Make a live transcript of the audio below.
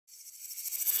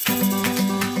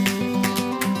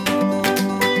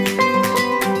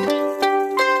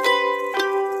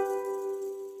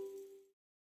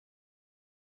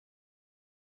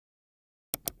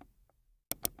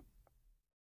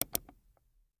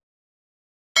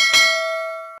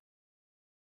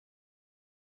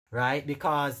right?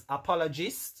 Because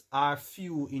apologists are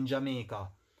few in Jamaica,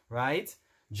 right?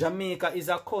 Jamaica is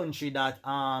a country that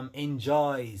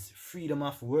enjoys freedom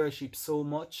of worship so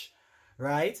much,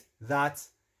 right? That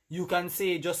you can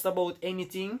say just about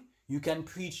anything, you can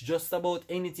preach just about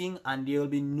anything, and there will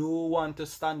be no one to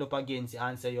stand up against you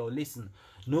and say, yo, listen,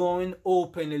 no one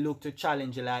openly look to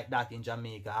challenge you like that in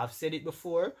Jamaica. I've said it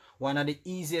before, one of the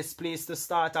easiest places to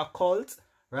start a cult,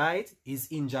 right, is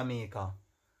in Jamaica.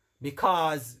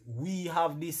 Because we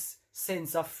have this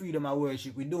sense of freedom of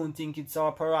worship. We don't think it's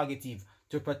our prerogative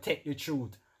to protect the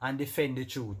truth and defend the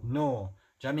truth. No,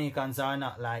 Jamaicans are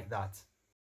not like that.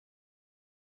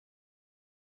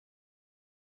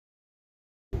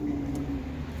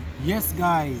 Yes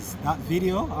guys, that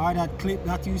video or that clip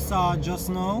that you saw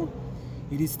just now,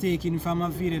 it is taken from a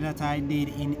video that I did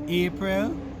in April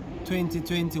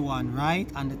 2021, right?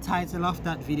 And the title of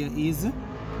that video is The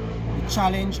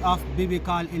Challenge of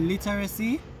Biblical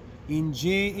Illiteracy in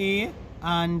JA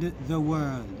and the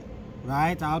World,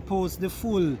 right? I'll post the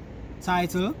full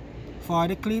title for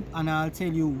the clip and I'll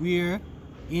tell you where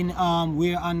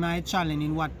on my channel,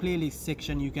 in what playlist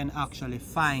section you can actually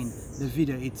find the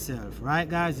video itself, right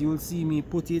guys? You will see me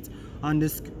put it on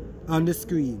the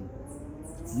screen.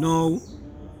 Now,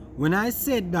 when I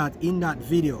said that in that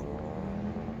video,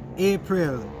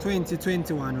 April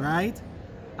 2021, right?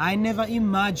 I never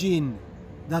imagined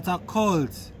that a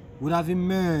cult would have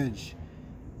emerged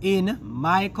in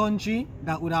my country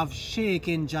that would have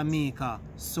shaken Jamaica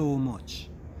so much.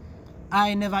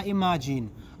 I never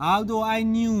imagined. Although I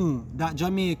knew that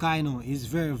Jamaica, is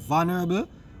very vulnerable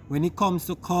when it comes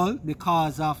to cult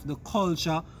because of the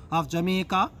culture of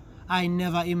Jamaica, I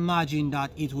never imagined that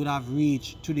it would have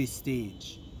reached to this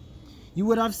stage. You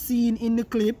would have seen in the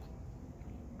clip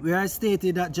where I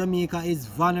stated that Jamaica is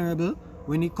vulnerable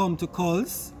when it comes to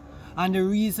cults, and the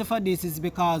reason for this is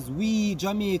because we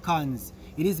Jamaicans,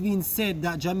 it is being said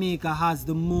that Jamaica has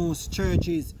the most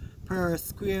churches per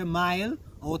square mile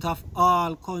out of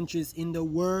all countries in the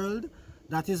world.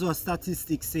 That is what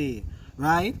statistics say,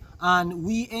 right? And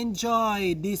we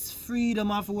enjoy this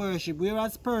freedom of worship,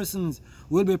 whereas persons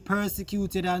will be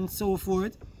persecuted and so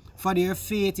forth for their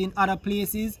faith in other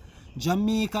places.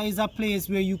 Jamaica is a place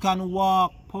where you can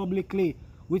walk publicly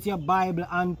with your Bible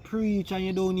and preach and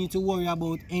you don't need to worry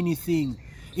about anything.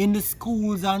 In the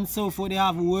schools and so forth, they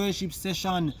have worship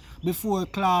session before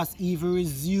class even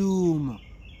resume,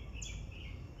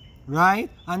 right?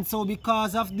 And so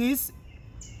because of this,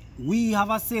 we have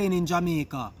a saying in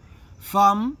Jamaica,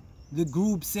 from the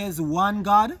group says one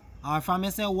God, or from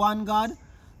you say one God,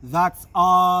 that's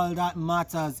all that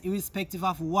matters, irrespective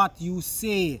of what you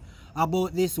say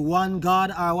about this one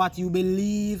God, or what you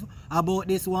believe about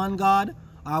this one God,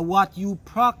 or what you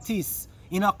practice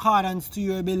in accordance to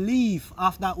your belief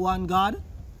of that one God.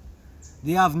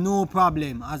 They have no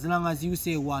problem as long as you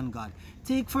say one God.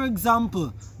 Take for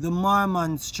example the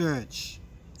Mormons church.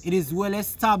 It is well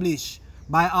established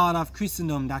by all of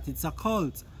Christendom that it's a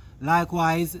cult.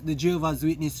 Likewise the Jehovah's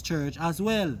Witness church as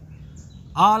well.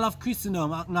 All of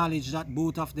Christendom acknowledge that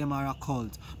both of them are a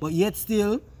cult. But yet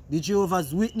still the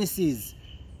Jehovah's Witnesses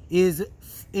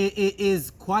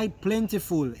is quite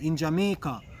plentiful in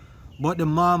Jamaica. But the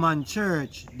Mormon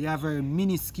church, they are very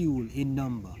minuscule in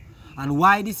number. And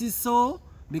why this is so?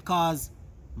 Because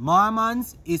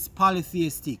Mormons is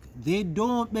polytheistic. They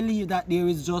don't believe that there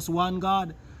is just one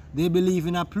God. They believe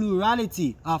in a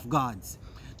plurality of gods.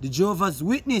 The Jehovah's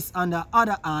Witness, on the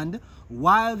other hand,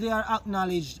 while they are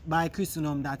acknowledged by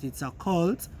Christendom that it's a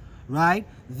cult, right,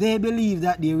 they believe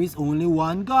that there is only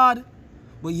one God.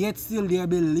 But yet still their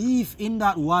belief in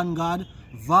that one God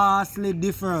vastly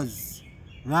differs,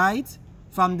 right,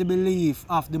 from the belief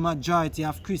of the majority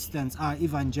of Christians or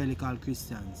evangelical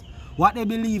Christians. What they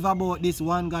believe about this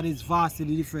one God is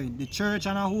vastly different. The church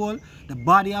on a whole, the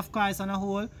body of Christ on a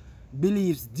whole,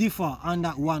 beliefs differ on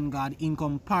that one God in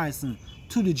comparison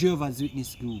to the Jehovah's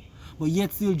Witness group. But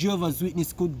yet still Jehovah's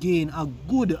Witness could gain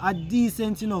a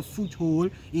decent enough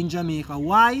foothold in Jamaica.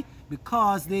 Why?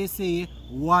 Because they say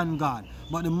one God.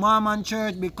 But the Mormon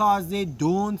church, because they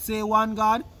don't say one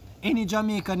God, any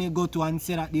Jamaican you go to and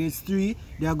say that there's three,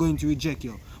 they are going to reject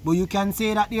you. But you can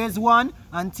say that there's one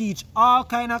and teach all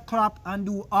kind of crap and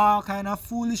do all kind of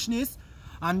foolishness,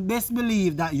 and best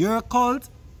believe that your cult,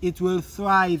 it will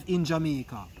thrive in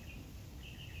Jamaica.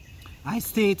 I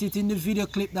stated in the video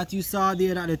clip that you saw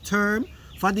there that the term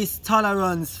for this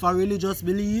tolerance for religious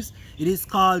beliefs, it is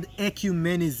called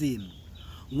ecumenism.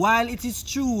 While it is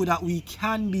true that we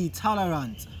can be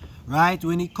tolerant, right,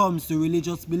 when it comes to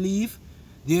religious belief,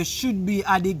 there should be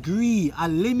a degree, a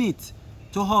limit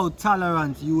to how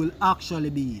tolerant you will actually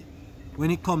be.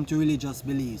 when it comes to religious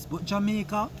beliefs. But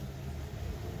Jamaica,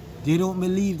 they don't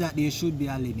believe that there should be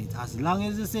a limit. As long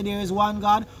as they say there is one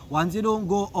God, once you don't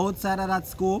go outside of that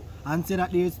scope and say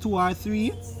that there is 2 or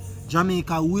 3,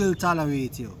 Jamaica will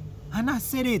tolerate you. And I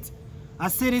said it. I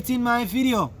said it in my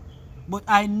video. But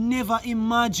I never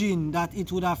imagined that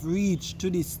it would have reached to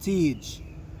this stage.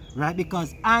 Right?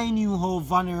 Because I knew how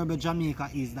vulnerable Jamaica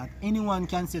is, that anyone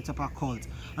can set up a cult.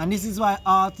 And this is why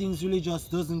All Things Religious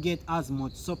doesn't get as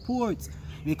much support.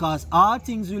 Because All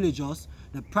Things Religious,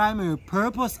 the primary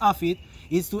purpose of it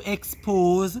is to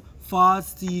expose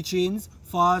false teachings,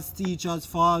 false teachers,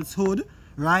 falsehood,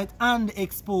 right? And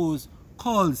expose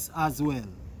cults as well.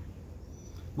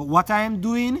 But what I am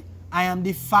doing, I am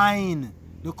defying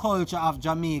the culture of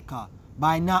Jamaica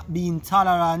by not being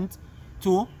tolerant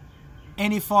to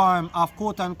any form of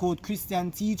quote-unquote Christian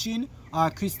teaching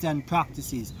or Christian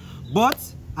practices. But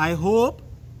I hope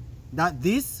that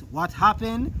this, what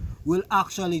happened, will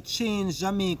actually change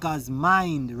Jamaica's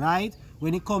mind, right?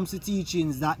 When it comes to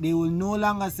teachings, that they will no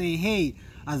longer say, hey,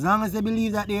 as long as they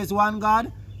believe that there is one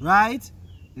God, right?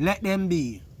 Let them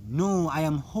be. No, I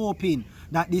am hoping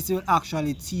that this will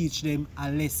actually teach them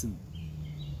a lesson.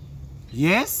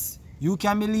 Yes, you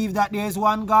can believe that there is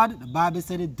one God. The Bible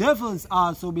said the devils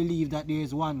also believe that there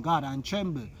is one God and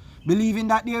tremble. Believing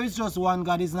that there is just one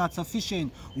God is not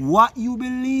sufficient. What you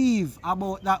believe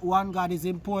about that one God is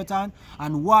important,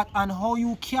 and what and how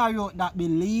you carry out that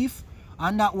belief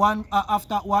and that one of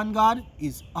that one God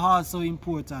is also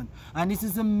important. And this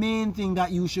is the main thing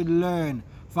that you should learn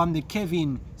from the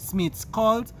Kevin Smith's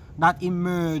cult that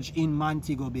emerged in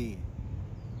Montego Bay.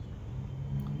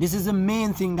 This is the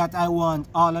main thing that I want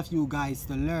all of you guys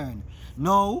to learn.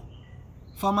 Now,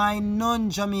 for my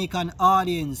non-Jamaican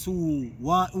audience who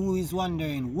is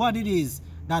wondering what it is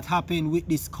that happened with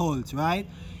this cult, right?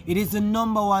 It is the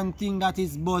 #1 thing that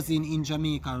is buzzing in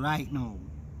Jamaica right now.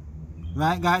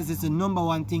 Right, guys? It's the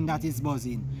 #1 thing that is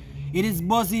buzzing. It is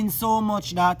buzzing so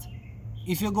much that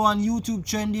if you go on YouTube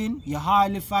trending, you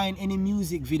hardly find any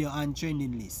music video on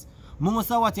trending list.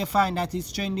 Most of what you find that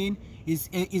is trending is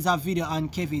a video on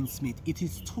Kevin Smith. It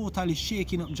is totally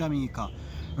shaking up Jamaica.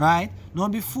 Right? Now,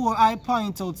 before I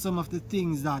point out some of the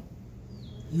things that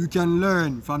you can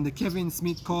learn from the Kevin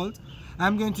Smith cult,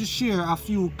 I'm going to share a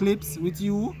few clips with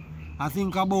you. I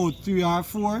think about 3 or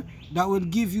 4 that will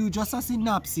give you just a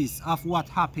synopsis of what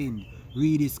happened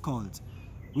with this cult.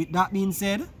 With that being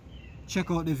said, check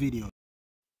out the video.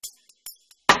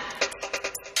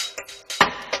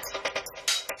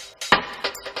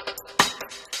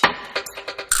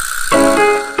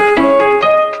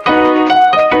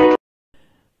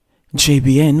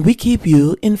 JBN, we keep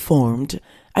you informed.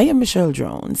 I am Michelle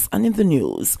Jones, and in the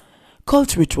news,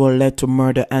 cult ritual led to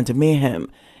murder and mayhem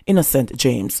in a St.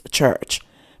 James Church.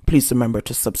 Please remember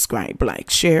to subscribe, like,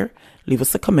 share, leave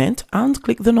us a comment, and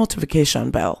click the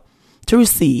notification bell to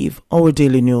receive our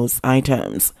daily news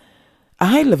items. A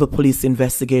high-level police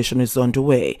investigation is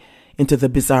underway into the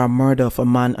bizarre murder of a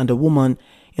man and a woman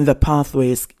in the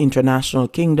Pathways International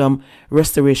Kingdom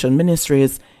Restoration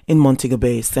Ministries in Montego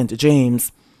Bay, St.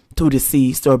 James. 2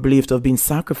 deceased are believed to have been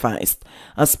sacrificed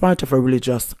as part of a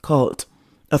religious cult.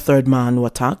 A third man who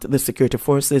attacked the security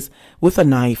forces with a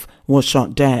knife was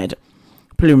shot dead.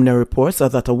 Preliminary reports are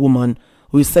that a woman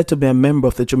who is said to be a member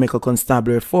of the Jamaica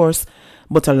Constabulary Force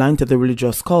but aligned to the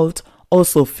religious cult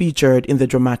also featured in the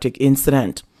dramatic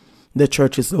incident. The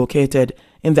church is located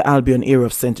in the Albion area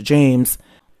of St. James.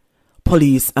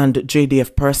 Police and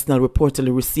JDF personnel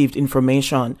reportedly received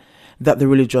information that the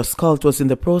religious cult was in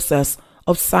the process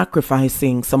of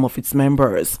sacrificing some of its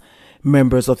members.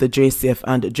 Members of the JCF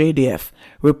and JDF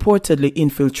reportedly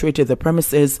infiltrated the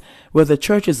premises where the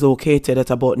church is located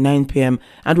at about 9 p.m.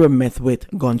 and were met with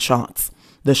gunshots.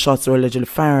 The shots were allegedly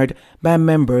fired by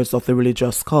members of the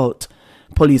religious cult.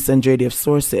 Police and JDF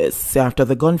sources say after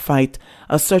the gunfight,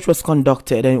 a search was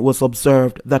conducted and it was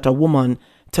observed that a woman,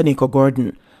 Tanika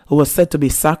Gordon, who was said to be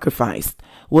sacrificed,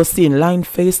 was seen lying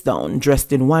face down,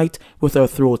 dressed in white, with her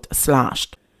throat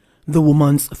slashed. The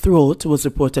woman's throat was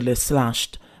reportedly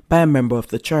slashed by a member of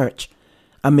the church.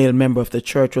 A male member of the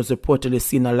church was reportedly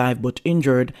seen alive but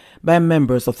injured by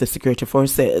members of the security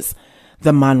forces.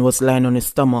 The man was lying on his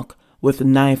stomach with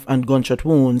knife and gunshot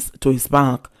wounds to his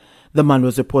back. The man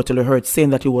was reportedly heard saying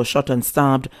that he was shot and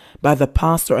stabbed by the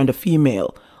pastor and a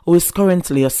female who is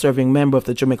currently a serving member of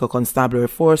the Jamaica Constabulary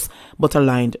Force but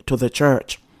aligned to the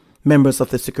church. Members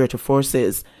of the security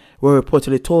forces were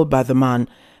reportedly told by the man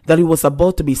that he was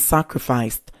about to be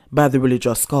sacrificed by the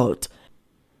religious cult.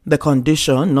 The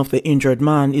condition of the injured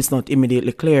man is not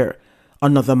immediately clear.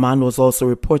 Another man was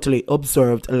also reportedly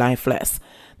observed lifeless.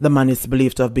 The man is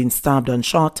believed to have been stabbed and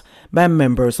shot by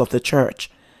members of the church.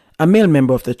 A male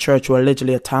member of the church who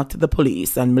allegedly attacked the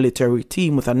police and military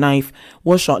team with a knife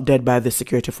was shot dead by the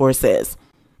security forces.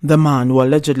 The man who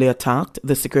allegedly attacked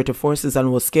the security forces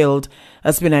and was killed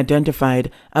has been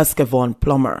identified as Kevon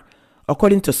Plummer.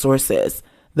 According to sources,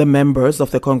 the members of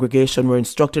the congregation were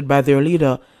instructed by their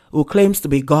leader, who claims to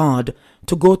be God,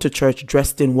 to go to church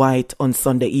dressed in white on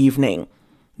Sunday evening.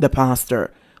 The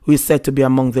pastor, who is said to be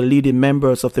among the leading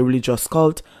members of the religious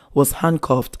cult, was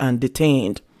handcuffed and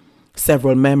detained.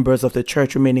 Several members of the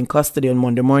church remain in custody on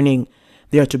Monday morning.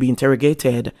 They are to be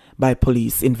interrogated by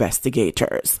police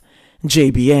investigators.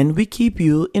 JBN, we keep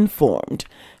you informed.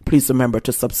 Please remember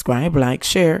to subscribe, like,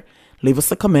 share, leave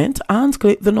us a comment, and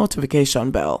click the notification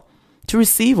bell to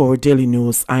receive our daily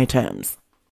news items.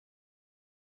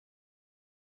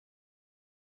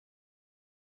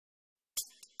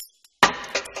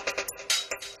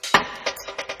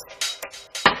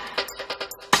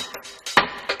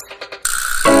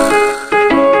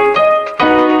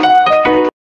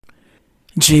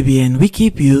 JBN, we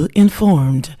keep you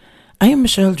informed. I am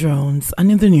Michelle Jones,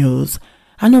 and in the news,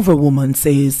 another woman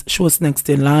says she was next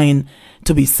in line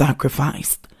to be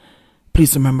sacrificed.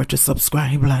 Please remember to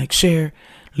subscribe, like, share,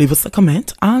 leave us a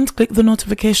comment, and click the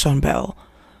notification bell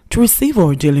to receive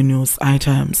our daily news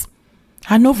items.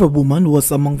 Another woman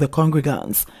was among the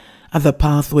congregants at the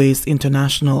Pathways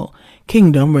International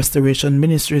Kingdom Restoration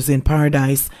Ministries in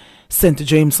Paradise, St.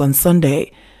 James on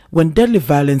Sunday, when deadly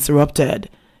violence erupted,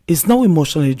 is now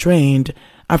emotionally drained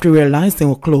after realizing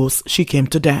how close she came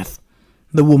to death.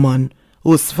 The woman,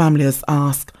 whose family has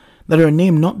asked that her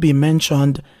name not be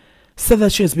mentioned, said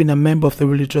that she has been a member of the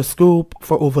religious group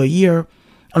for over a year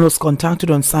and was contacted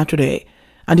on Saturday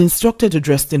and instructed to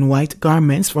dress in white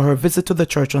garments for her visit to the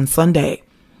church on Sunday.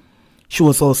 She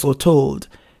was also told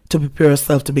to prepare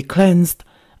herself to be cleansed,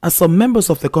 as some members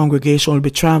of the congregation will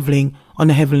be traveling on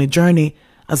a heavenly journey,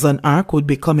 as an ark would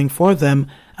be coming for them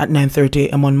at 9:30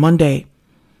 a.m. on Monday.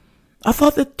 I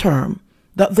thought the term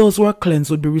that those who are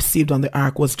cleansed would be received on the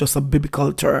ark was just a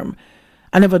biblical term.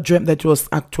 I never dreamt that it was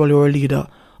actually our leader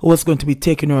who was going to be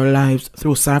taking our lives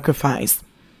through sacrifice,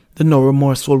 the no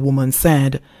remorseful woman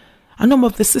said. A number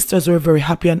of the sisters were very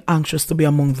happy and anxious to be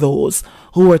among those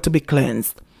who were to be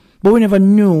cleansed, but we never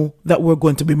knew that we were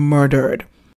going to be murdered.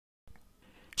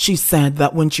 She said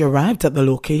that when she arrived at the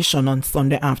location on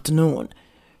Sunday afternoon,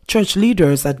 church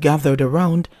leaders had gathered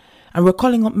around and were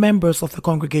calling up members of the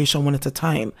congregation one at a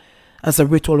time, as a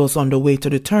ritual was underway to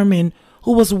determine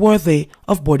who was worthy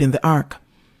of boarding the ark.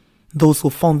 Those who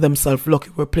found themselves lucky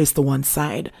were placed to one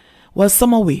side, while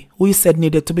some of we, who he said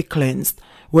needed to be cleansed,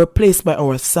 were placed by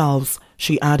ourselves,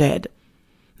 she added.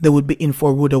 They would be in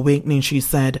for a rude awakening, she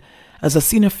said, as a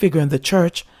senior figure in the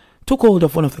church took hold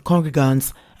of one of the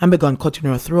congregants and began cutting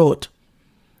her throat.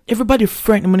 Everybody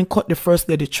frightened when he cut the first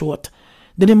lady throat.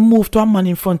 Then he moved to a man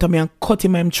in front of me and cut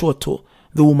him throat too,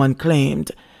 the woman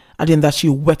claimed, adding that she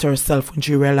wet herself when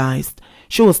she realized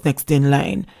she was next in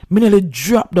line. Me nearly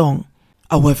dropped down.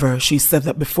 However, she said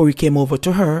that before he came over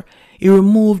to her, he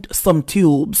removed some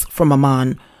tubes from a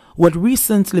man who had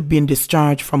recently been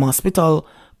discharged from hospital,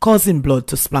 causing blood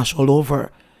to splash all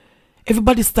over.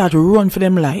 Everybody started to run for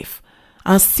them life.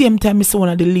 And same time, I saw one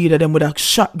of the leader them with a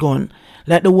shotgun,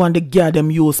 like the one the guard them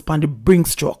used on the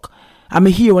Brinks truck. And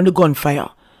me hear when the gun fire.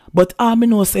 But all me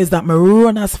know says that me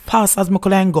run as fast as me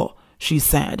could go, she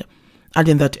said,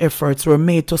 adding that efforts were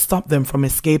made to stop them from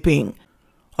escaping.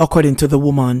 According to the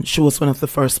woman, she was one of the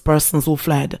first persons who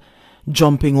fled,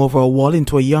 jumping over a wall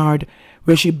into a yard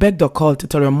where she begged a call to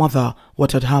tell her mother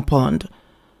what had happened.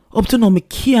 Up to now, me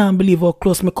can't believe how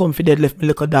close me come for dead left me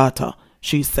little daughter,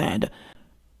 she said.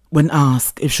 When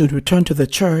asked if she would return to the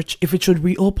church if it should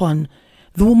reopen,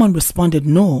 the woman responded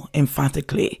no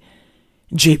emphatically.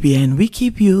 JBN, we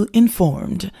keep you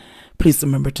informed. Please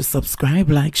remember to subscribe,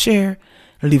 like, share,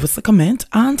 leave us a comment,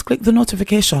 and click the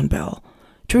notification bell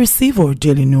to receive our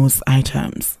daily news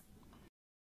items.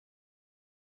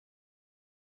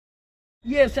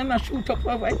 Yes, I'm a shoot up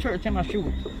over a church, I'm a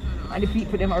shoot. And the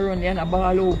people them are running and a ball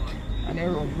out and they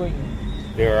run going.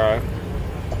 There are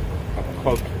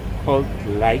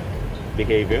cult-like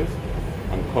behaviors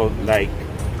and cult-like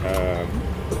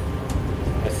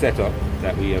a setup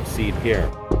that we have seen here.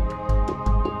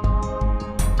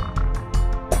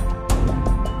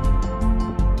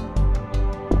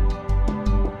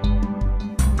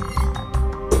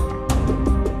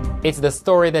 It's the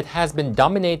story that has been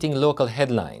dominating local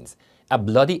headlines. A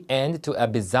bloody end to a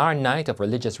bizarre night of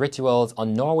religious rituals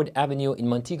on Norwood Avenue in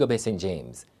Montego Bay, St.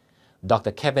 James.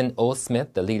 Dr. Kevin O.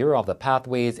 Smith, the leader of the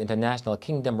Pathways International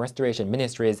Kingdom Restoration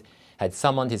Ministries, had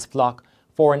summoned his flock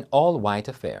for an all-white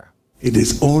affair. It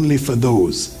is only for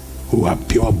those who have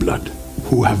pure blood,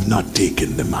 who have not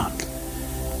taken the mark.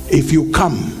 If you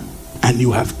come and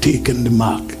you have taken the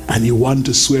mark and you want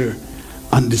to swear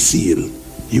on the seal,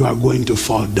 you are going to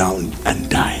fall down and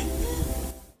die.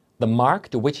 The mark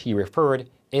to which he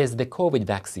referred is the COVID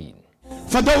vaccine.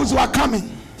 For those who are coming,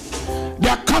 they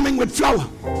are coming with flour,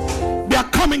 they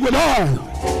are coming with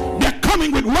oil, they are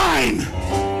coming with wine,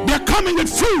 they are coming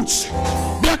with fruits,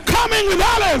 they are coming with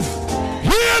olive.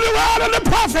 Hear the word of the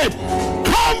prophet.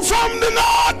 Come from the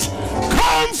north,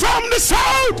 come from the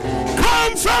south,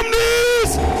 come from the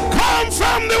east, come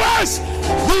from the west.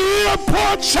 The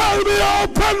airport shall be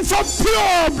open for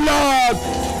pure blood.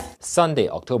 Sunday,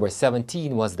 October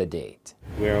 17 was the date.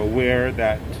 We're aware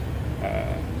that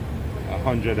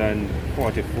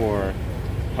 144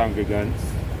 congregants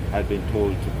had been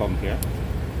told to come here,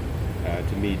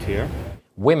 to meet here.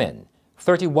 Women,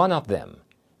 31 of them,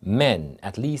 men,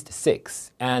 at least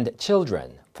 6, and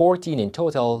children, 14 in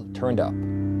total, turned up.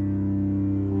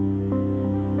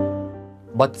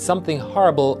 But something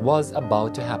horrible was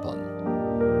about to happen.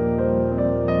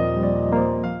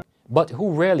 But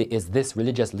who really is this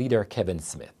religious leader, Kevin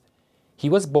Smith? He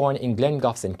was born in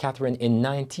Glengough, St. Catherine in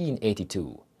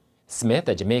 1982. Smith,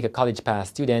 a Jamaica College Pass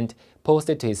student,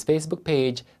 posted to his Facebook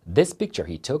page this picture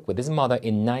he took with his mother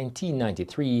in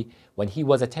 1993 when he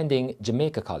was attending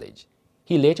Jamaica College.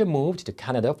 He later moved to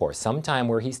Canada for some time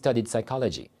where he studied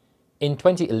psychology. In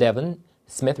 2011,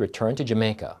 Smith returned to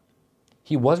Jamaica.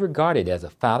 He was regarded as a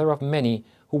father of many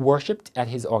who worshipped at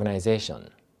his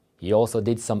organization. He also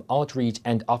did some outreach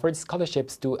and offered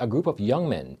scholarships to a group of young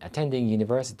men attending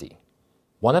university.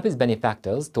 One of his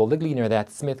benefactors told the Gleaner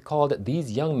that Smith called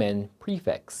these young men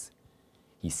prefects.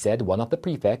 He said one of the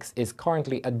prefects is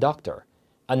currently a doctor,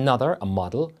 another a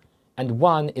model, and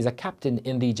one is a captain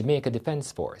in the Jamaica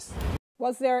Defense Force.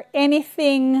 Was there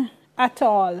anything at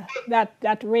all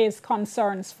that raised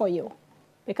concerns for you?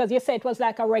 Because you said it was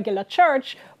like a regular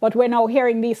church, but we're now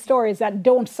hearing these stories that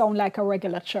don't sound like a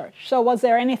regular church. So was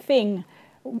there anything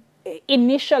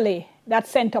initially that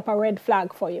sent up a red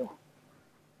flag for you?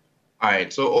 All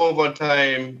right, so over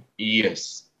time,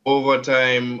 yes. Over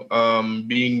time,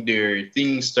 being there,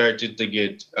 things started to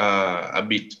get a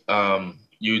bit,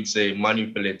 you'd say,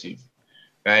 manipulative,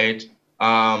 right?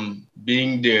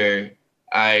 Being there,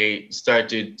 I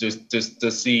started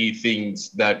to see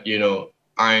things that, you know,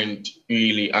 aren't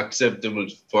really acceptable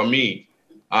for me.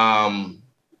 And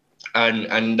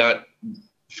that,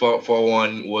 for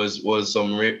one, was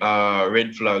some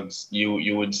red flags,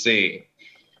 you would say.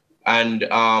 And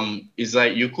it's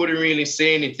like you couldn't really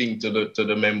say anything to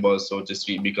the members, so to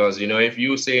speak, because, you know, if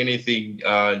you say anything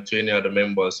to any other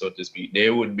members, so to speak, they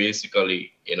would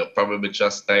basically, you know, probably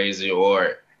chastise you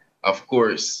or, of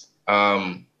course,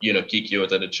 you know, kick you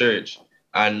out of the church.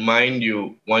 And mind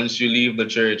you, once you leave the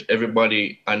church,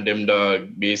 everybody and them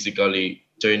dog basically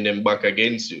turn them back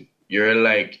against you. You're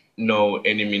like, no,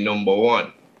 enemy number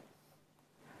one.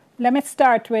 Let me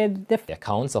start with the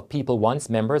accounts of people once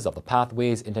members of the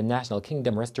Pathways International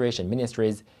Kingdom Restoration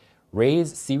Ministries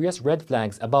raise serious red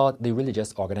flags about the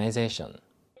religious organization.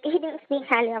 He didn't speak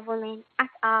highly of women at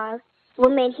all.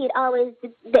 Women, he'd always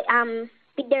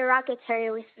be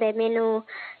derogatory with them, you know,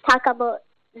 talk about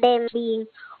them being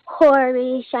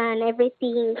whorish and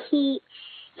everything. He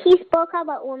spoke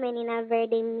about women in a very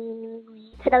demeaning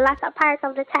way. To the latter part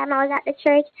of the time I was at the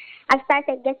church, I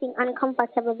started getting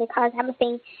uncomfortable because I'm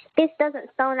saying, this doesn't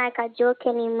sound like a joke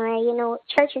anymore. You know,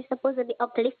 church is supposed to be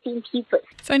uplifting people.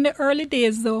 So in the early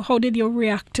days, though, how did you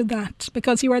react to that?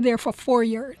 Because you were there for 4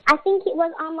 years. I think it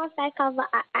was almost like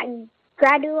a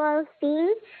gradual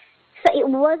thing. So it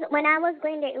was, when I was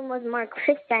going there, it was more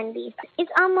Christian-based.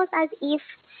 It's almost as if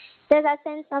there's a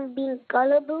sense of being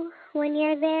gullible when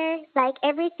you're there. Like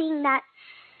everything that,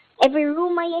 every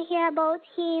rumor you hear about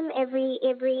him, every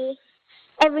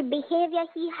behavior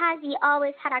he has, he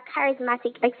always had a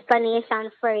charismatic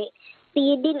explanation for it. So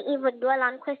you didn't even dwell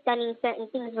on questioning certain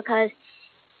things because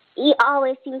he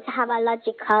always seems to have a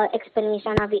logical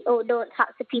explanation of it. Oh, don't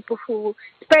talk to people who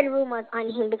spread rumors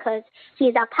on him because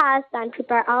he's a pastor and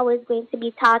people are always going to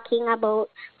be talking about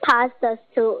pastors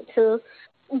to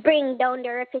bring down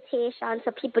their reputation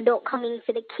so people don't come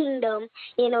into the kingdom.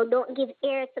 You know, don't give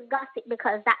ear to gossip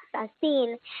because that's a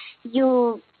sin.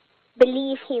 You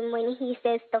believe him when he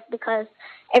says stuff because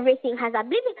everything has a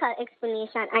biblical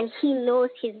explanation and he knows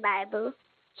his Bible.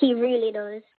 He really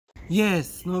does.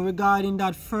 Yes, now regarding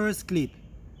that first clip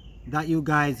that you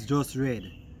guys just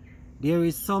read, there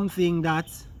is something that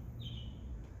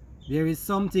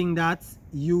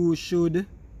you should,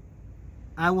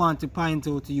 I want to point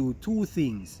out to you two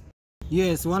things.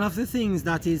 Yes, one of the things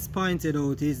that is pointed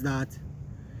out is that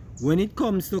when it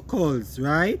comes to cults,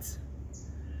 right?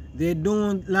 They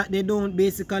don't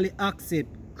basically accept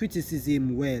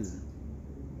criticism well.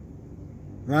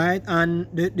 Right? And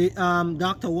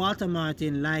Dr. Walter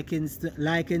Martin likens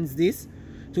this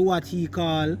to what he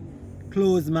called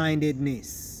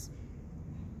closed-mindedness.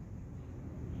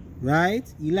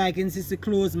 Right? He likens this to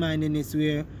closed-mindedness,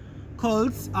 where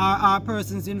cults are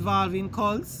persons involved in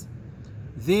cults.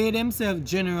 They themselves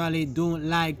generally don't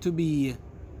like to be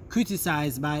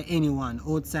criticized by anyone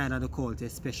outside of the cult,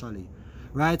 especially.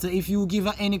 Right? So if you give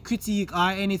any critique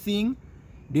or anything,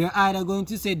 they're either going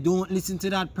to say, don't listen to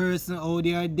that person, or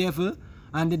they're a devil,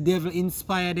 and the devil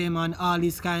inspire them, and all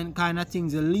these kind of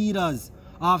things. The leaders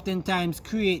oftentimes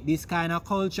create this kind of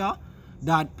culture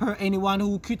that anyone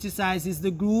who criticizes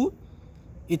the group,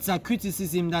 it's a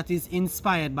criticism that is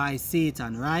inspired by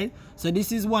Satan, right? So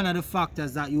this is one of the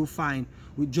factors that you find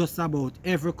with just about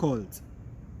every cult,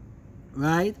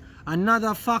 right?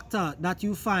 Another factor that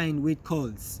you find with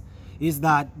cults is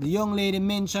that the young lady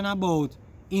mentioned about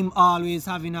him always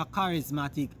having a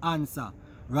charismatic answer,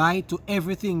 right, to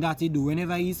everything that he do.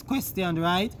 Whenever he's questioned,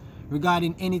 right,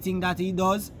 regarding anything that he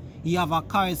does, he have a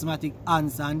charismatic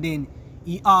answer, and then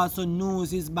he also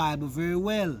knows his Bible very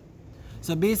well.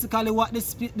 So basically what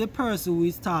the person who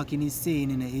is talking is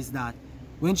saying in it is that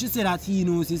when she said that he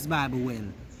knows his Bible well,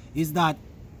 is that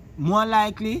more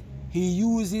likely he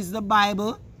uses the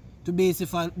Bible to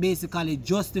basically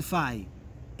justify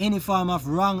any form of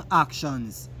wrong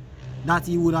actions that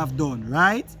he would have done,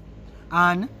 right?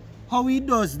 And how he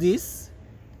does this,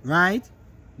 right,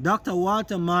 Dr.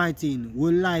 Walter Martin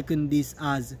will liken this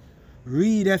as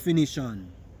redefinition,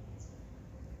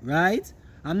 right?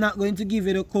 I'm not going to give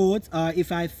you the quote, or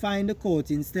if I find the quote,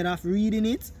 instead of reading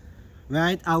it,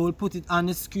 right, I will put it on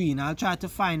the screen. I'll try to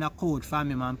find a quote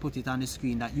from him and put it on the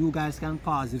screen that you guys can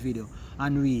pause the video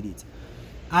and read it.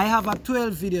 I have a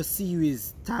 12 video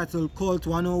series titled Cult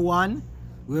 101,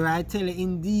 where I tell you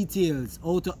in details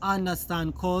how to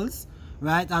understand cults,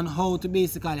 right, and how to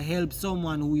basically help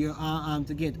someone who you're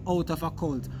to get out of a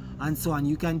cult and so on.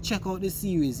 You can check out the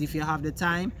series if you have the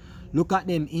time. Look at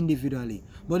them individually.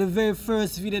 But the very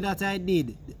first video that I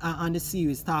did on the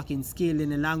series, talking scaling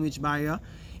the language barrier,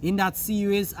 in that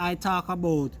series I talk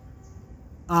about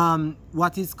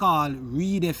what is called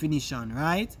redefinition,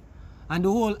 right? And the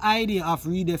whole idea of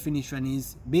redefinition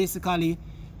is basically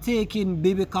taking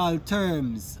biblical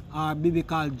terms or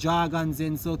biblical jargons,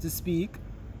 and so to speak,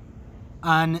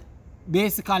 and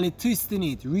basically twisting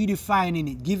it, redefining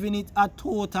it, giving it a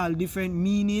total different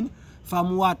meaning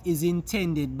from what is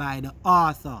intended by the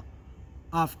author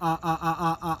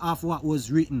of what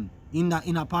was written in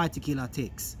a particular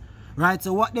text, right?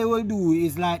 So what they will do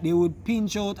is like they would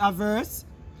pinch out a verse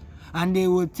and they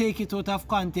will take it out of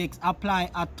context, apply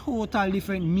a total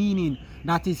different meaning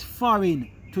that is foreign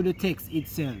to the text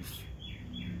itself,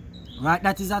 right?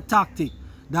 That is a tactic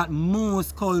that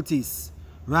most cultists,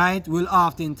 right, will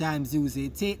oftentimes use. They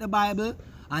take the Bible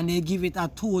and they give it a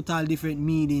total different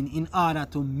meaning in order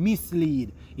to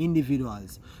mislead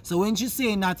individuals. So when she's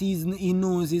saying that he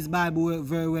knows his Bible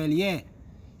very well, yeah,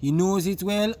 he knows it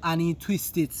well and he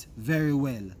twists it very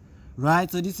well, right?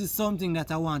 So this is something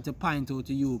that I want to point out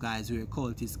to you guys where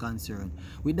cult is concerned.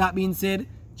 With that being said,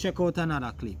 check out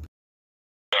another clip.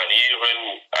 And even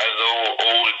as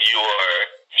old you are,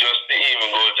 just to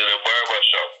even go to the barber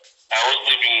shop. I was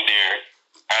living there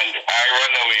and I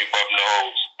ran away from the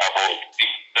house about 6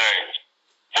 times.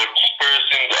 But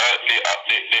persons,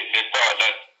 they thought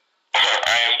that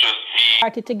I am just being...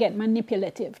 Started to get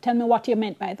manipulative. Tell me what you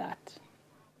meant by that.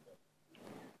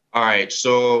 All right,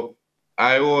 so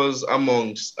I was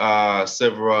amongst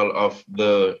several of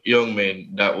the young men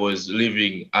that was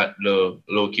living at the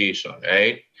location,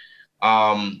 right?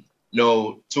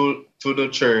 No, to the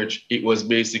church, it was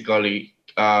basically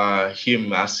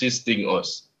him assisting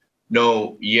us.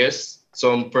 No, yes,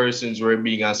 some persons were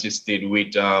being assisted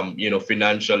with,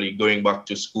 financially going back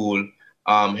to school,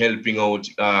 helping out,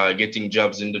 getting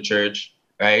jobs in the church,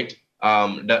 right?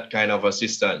 That kind of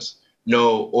assistance.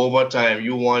 No, over time,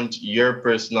 you want your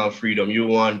personal freedom. You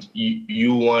want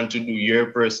to do your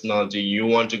personality. You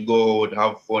want to go out,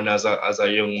 have fun as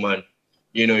a young man.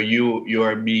 You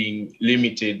are being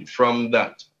limited from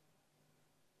that,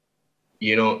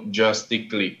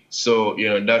 drastically. So,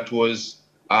 that was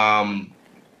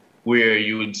where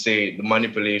you would say the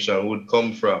manipulation would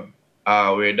come from,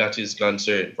 where that is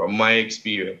concerned, from my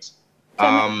experience.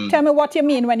 Tell me what you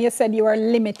mean when you said you were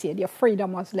limited, your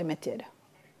freedom was limited.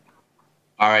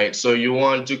 All right, so you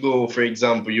want to go, for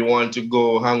example, you want to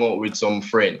go hang out with some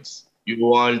friends. You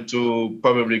want to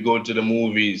probably go to the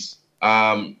movies.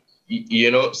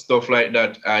 you know, stuff like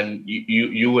that, and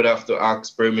you would have to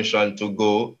ask permission to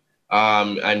go,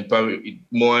 and probably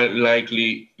more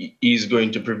likely is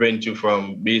going to prevent you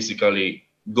from basically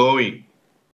going.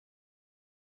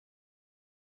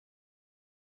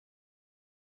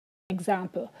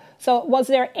 Example. So was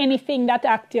there anything that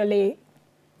actually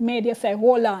made you say,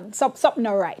 hold on, something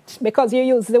not right? Because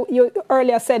you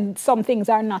earlier said some things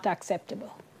are not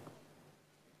acceptable.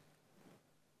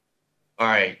 All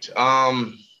right.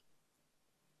 All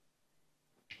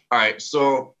right.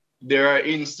 So there are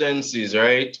instances,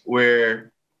 right,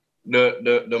 where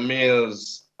the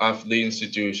males of the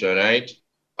institution, right,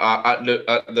 at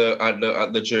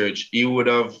the church, he would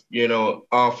have, you know,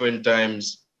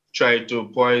 oftentimes tried to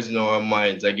poison our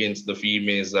minds against the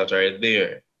females that are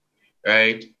there,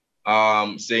 right?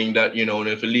 Saying that, you know,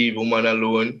 if you leave woman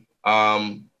alone,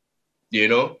 you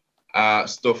know,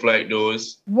 stuff like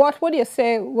those. What would you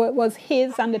say was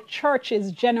his and the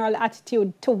church's general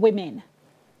attitude to women?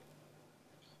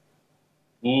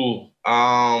 Ooh,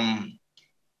 how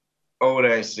would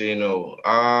I say no?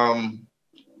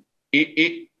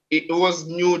 It was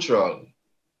neutral.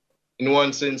 In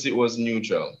one sense, it was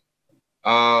neutral.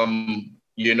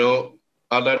 You know,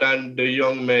 other than the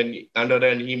young men, other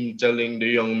than him telling the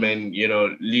young men, you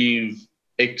know, leave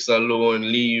X alone,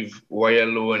 leave Y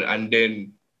alone, and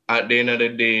then at the end of the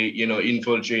day, you know,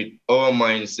 infiltrate our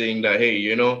minds saying that, hey,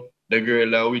 you know, the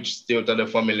girl which still to the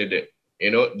family there,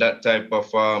 you know, that type of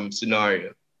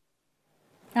scenario.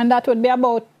 And that would be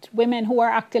about women who are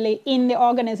actually in the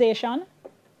organization?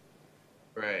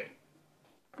 Right.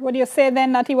 Would you say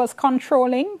then that he was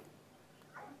controlling?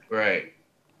 Right.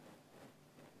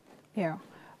 Yeah.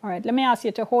 All right, let me ask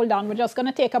you to hold on. We're just going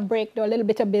to take a break, do a little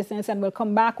bit of business, and we'll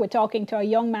come back. We're talking to a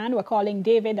young man. We're calling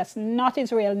David. That's not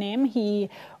his real name. He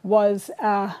was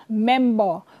a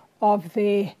member of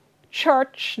the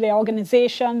church, the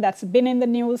organization that's been in the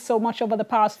news so much over the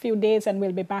past few days, and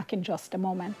we'll be back in just a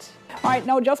moment. All right,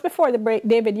 now just before the break,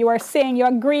 David, you were saying you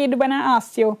agreed when I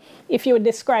asked you if you would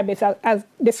describe it as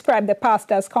describe the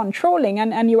pastor as controlling,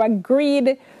 and you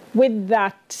agreed with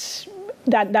that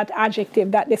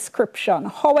adjective, that description.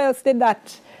 How else did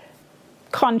that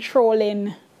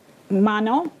controlling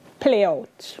manner play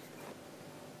out?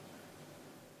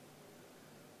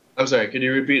 I'm sorry, can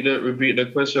you repeat the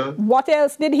question? What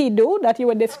else did he do that you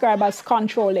would describe as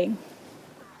controlling?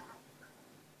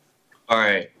 All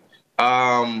right.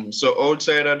 So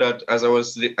outside of that, as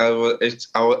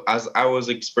I was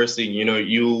expressing, you know,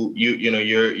 you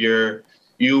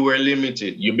were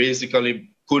limited. You basically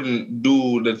couldn't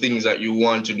do the things that you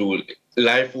want to do.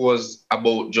 Life was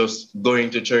about just going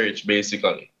to church,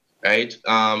 basically, right?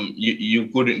 You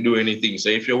couldn't do anything. So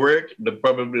if you work,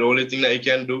 probably the only thing that you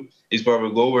can do is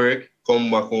probably go work,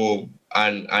 come back home,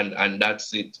 and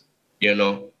that's it, you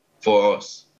know, for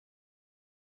us.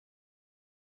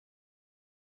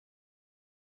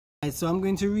 So I'm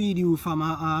going to read you from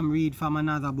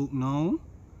another book now,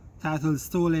 titled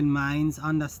Stolen Minds,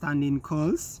 Understanding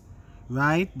Cults,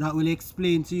 right? That will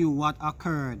explain to you what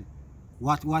occurred,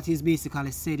 what is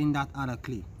basically said in that other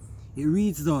clip. It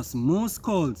reads thus: most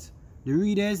cults, the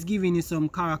reader is giving you some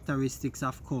characteristics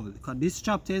of cults, because this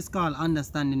chapter is called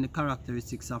Understanding the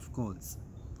Characteristics of Cults.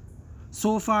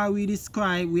 So far we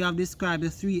have described the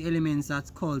three elements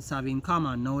that cults have in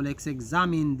common. Now let's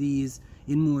examine these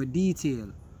in more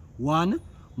detail. 1.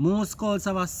 Most cults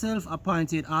have a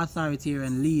self-appointed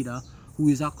authoritarian leader who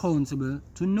is accountable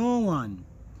to no one.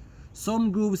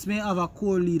 Some groups may have a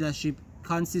core leadership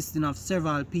consisting of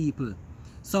several people,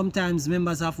 sometimes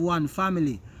members of one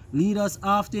family. Leaders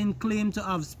often claim to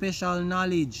have special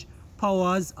knowledge,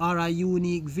 powers, or a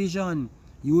unique vision.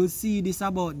 You will see this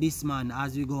about this man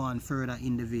as we go on further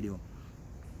in the video.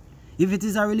 If it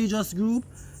is a religious group,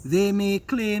 they may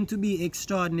claim to be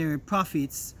extraordinary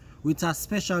prophets with a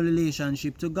special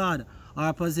relationship to God,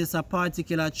 or possess a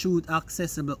particular truth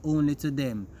accessible only to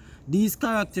them. These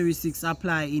characteristics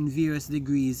apply in various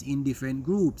degrees in different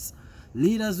groups.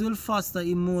 Leaders will foster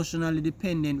emotionally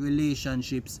dependent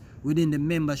relationships within the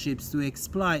memberships to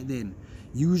exploit them,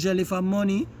 usually for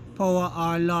money, power,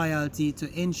 or loyalty,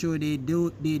 to ensure they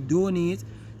donate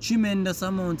tremendous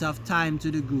amount of time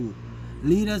to the group.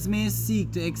 Leaders may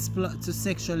seek to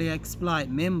sexually exploit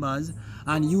members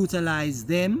and utilize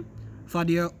them for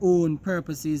their own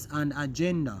purposes and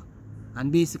agenda.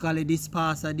 And basically this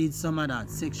pastor did some of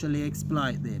that, sexually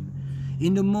exploit them.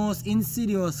 In the most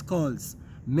insidious cults,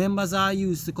 members are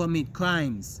used to commit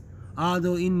crimes.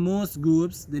 Although in most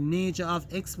groups, the nature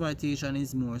of exploitation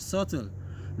is more subtle.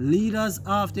 Leaders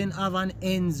often have an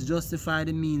ends justify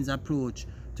the means approach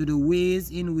to the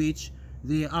ways in which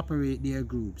they operate their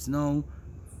groups. Now,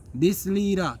 this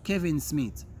leader, Kevin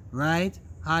Smith, right,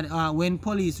 had when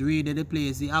police raided the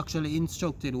place, he actually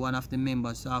instructed one of the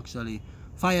members to actually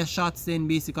fire shots then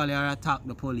basically or attack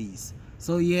the police.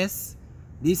 So yes,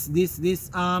 this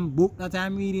book that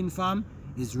I'm reading from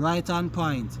is right on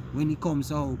point when it comes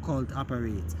to how cult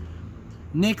operates.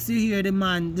 Next you hear the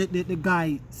man, the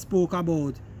guy spoke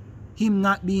about him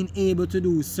not being able to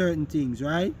do certain things,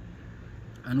 right?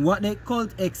 And what the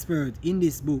cult expert in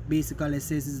this book basically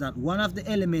says is that one of the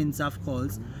elements of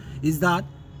cults is that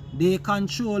they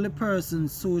control the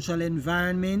person's social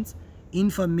environment,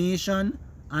 information,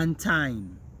 and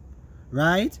time,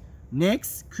 right?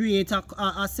 Next, create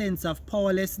a sense of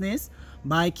powerlessness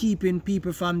by keeping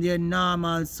people from their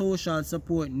normal social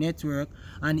support network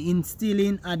and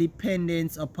instilling a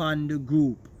dependence upon the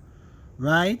group,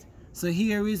 right? So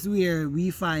here is where we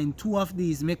find two of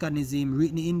these mechanisms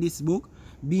written in this book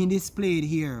being displayed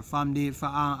here from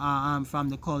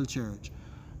the cult church.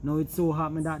 Now it so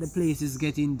happened that the place is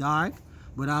getting dark,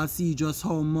 but I'll see just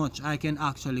how much I can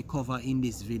actually cover in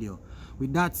this video.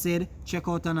 With that said, check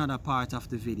out another part of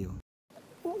the video.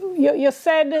 You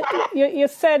said,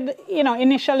 you know,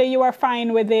 initially you were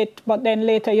fine with it, but then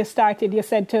later you said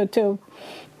to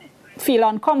feel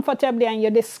uncomfortably, and you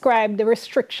described the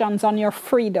restrictions on your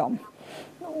freedom.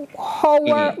 How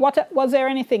were, was there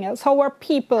anything else? How were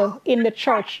people in the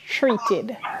church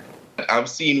treated? I've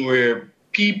seen where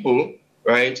people,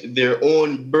 right, their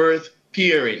own birth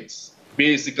parents,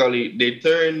 basically they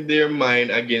turn their mind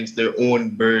against their own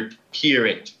birth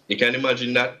parent. You can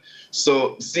imagine that?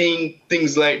 So seeing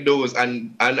things like those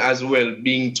and as well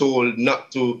being told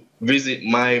not to visit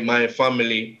my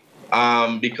family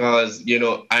because, you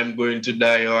know, I'm going to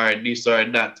die or this or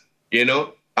that, you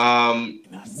know,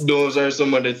 those are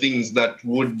some of the things that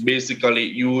would basically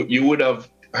you would have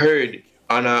heard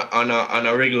on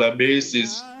a regular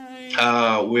basis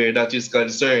where that is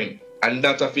concerned, and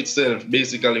that of itself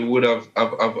basically would have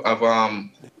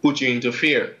put you into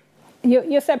fear.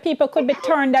 You said people could be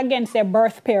turned against their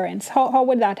birth parents. How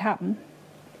would that happen?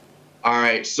 All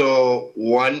right, so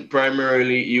one,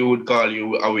 primarily you would call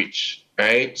you a witch,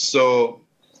 right? So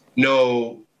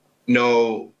no,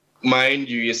 mind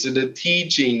you see the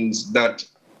teachings that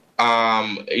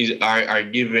are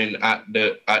given at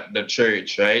the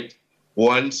church, right?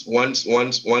 Once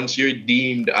you're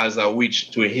deemed as a witch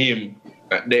to him,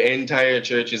 the entire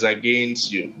church is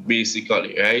against you,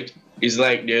 basically, right? It's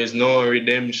like there's no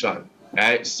redemption,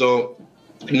 right? So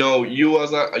no, you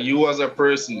as a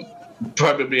person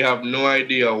probably have no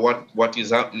idea what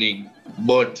is happening,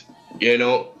 but you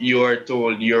know, you are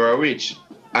told you're a witch.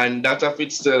 And that of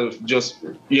itself just,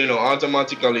 you know,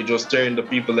 automatically just turn the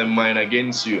people in mind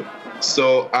against you.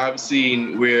 So I've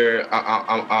seen where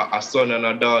a son and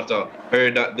a daughter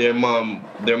heard that their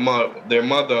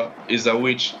mother is a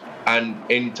witch and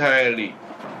entirely,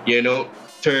 you know,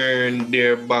 turn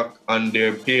their back on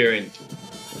their parent,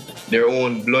 their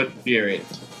own blood parent.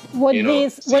 Would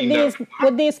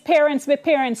these parents be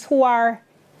parents who are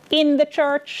in the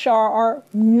church or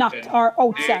not, or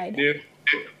outside?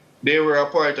 They were a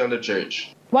part of the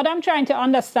church. What I'm trying to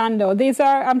understand, though, would these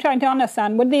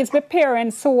be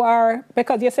parents who are,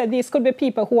 because you said these could be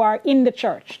people who are in the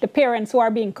church, the parents who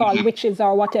are being called witches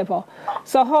or whatever.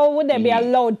 So how would they be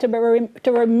allowed to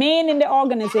remain in the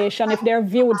organization if they're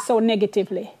viewed so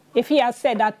negatively? If he has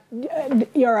said that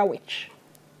you're a witch,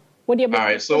 would you be,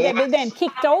 would they be then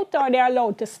kicked out, or they're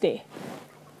allowed to stay?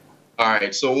 All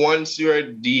right. So once you're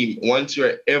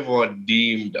ever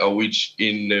deemed a witch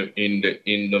in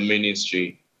the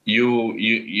ministry, you're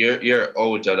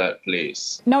out of that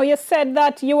place. No, you said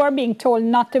that you were being told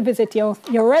not to visit your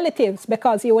relatives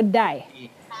because you would die.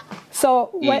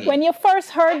 So when you first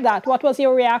heard that, what was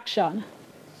your reaction?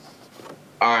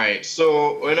 All right.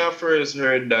 So when I first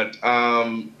heard that,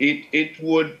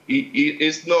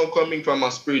 it's now coming from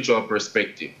a spiritual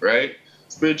perspective, right?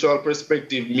 Spiritual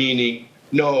perspective meaning,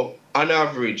 no, on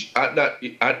average, at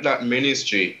that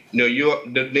ministry, you know,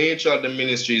 the nature of the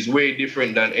ministry is way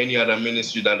different than any other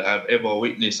ministry that I've ever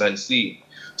witnessed and seen.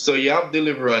 So you have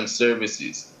deliverance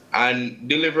services, and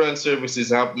deliverance services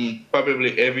happen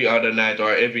probably every other night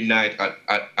or every night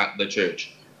at the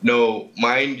church. Now,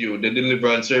 mind you, the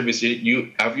deliverance service,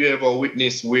 have you ever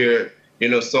witnessed where, you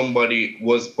know, somebody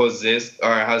was possessed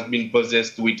or has been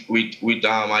possessed with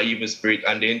an evil spirit,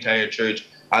 and the entire church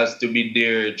has to be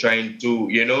there trying to,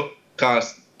 you know,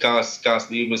 cast the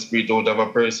evil spirit out of a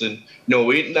person? No,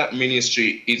 in that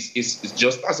ministry, it's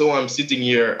just as though I'm sitting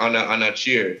here on a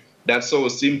chair. That's how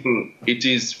simple it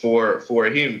is for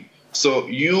him. So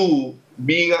you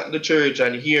being at the church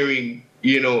and hearing,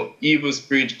 you know, evil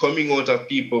spirit coming out of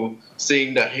people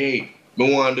saying that, hey,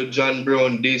 I want to John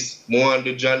Brown this, I want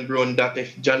to John Brown that.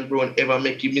 If John Brown ever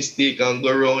make a mistake and go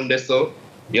around there, so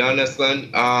you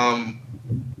understand?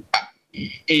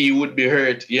 He would be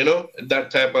hurt, you know,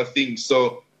 that type of thing.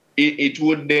 So it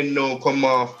would then now come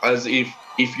off as if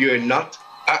you're not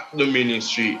at the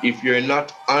ministry, if you're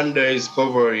not under his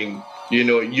covering, you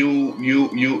know, you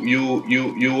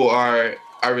are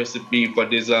a recipe for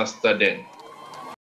disaster then.